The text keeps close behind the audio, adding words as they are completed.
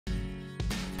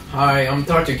Hi, I'm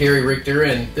Dr. Gary Richter,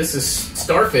 and this is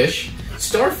Starfish.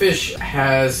 Starfish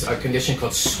has a condition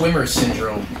called swimmer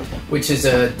syndrome, which is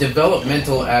a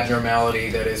developmental abnormality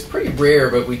that is pretty rare,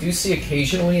 but we do see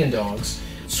occasionally in dogs.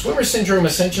 Swimmer syndrome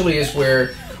essentially is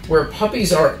where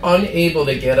puppies are unable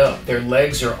to get up. Their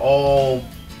legs are all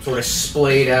sort of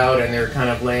splayed out, and they're kind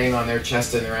of laying on their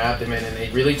chest and their abdomen, and they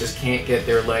really just can't get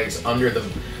their legs under them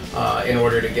in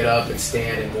order to get up and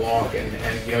stand and walk. And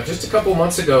you know, just a couple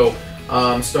months ago,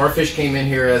 Starfish came in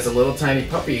here as a little tiny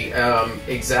puppy,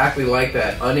 exactly like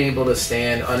that, unable to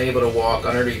stand, unable to walk,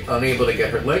 unable to get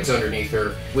her legs underneath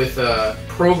her. With a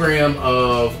program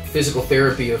of physical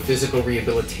therapy, of physical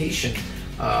rehabilitation,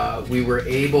 we were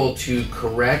able to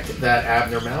correct that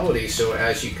abnormality. So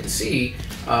as you can see,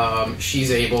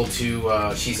 she's able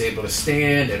to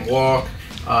stand and walk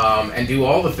and do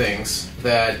all the things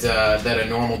that a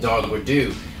normal dog would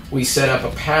do. We set up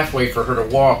a pathway for her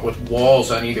to walk with walls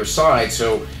on either side,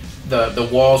 so the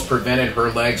walls prevented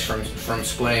her legs from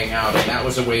splaying out, and that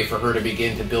was a way for her to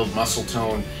begin to build muscle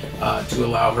tone to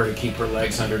allow her to keep her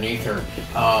legs underneath her.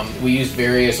 We used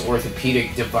various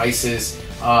orthopedic devices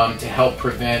to help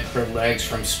prevent her legs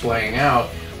from splaying out.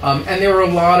 And there were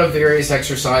a lot of various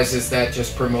exercises that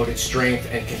just promoted strength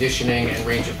and conditioning and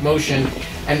range of motion,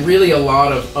 and really a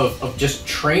lot of just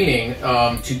training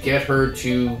to get her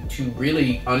to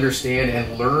really understand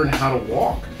and learn how to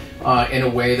walk in a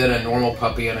way that a normal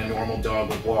puppy and a normal dog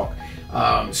would walk.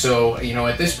 So, you know,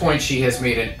 at this point she has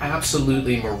made an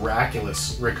absolutely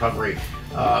miraculous recovery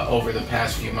over the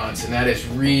past few months, and that is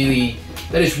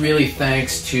really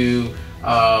thanks to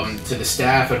the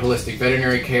staff at Holistic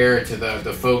Veterinary Care, to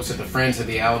the folks at the Friends of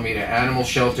the Alameda Animal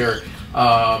Shelter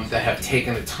that have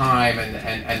taken the time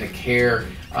and the care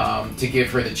to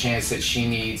give her the chance that she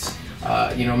needs.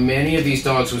 You know, many of these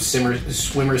dogs with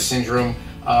swimmer syndrome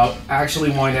actually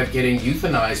wind up getting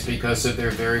euthanized because of their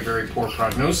very poor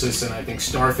prognosis, and I think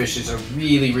Starfish is a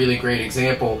really great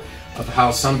example of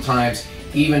how sometimes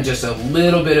even just a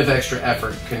little bit of extra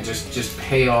effort can just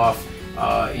pay off,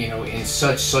 you know, in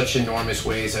such enormous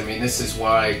ways. I mean, this is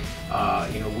why,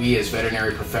 you know, we as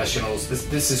veterinary professionals,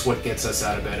 this is what gets us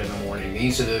out of bed in the morning.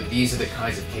 These are the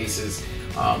kinds of cases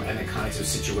and the kinds of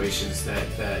situations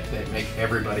that make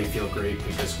everybody feel great,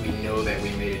 because we know that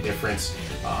we made a difference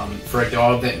for a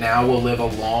dog that now will live a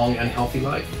long and healthy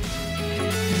life.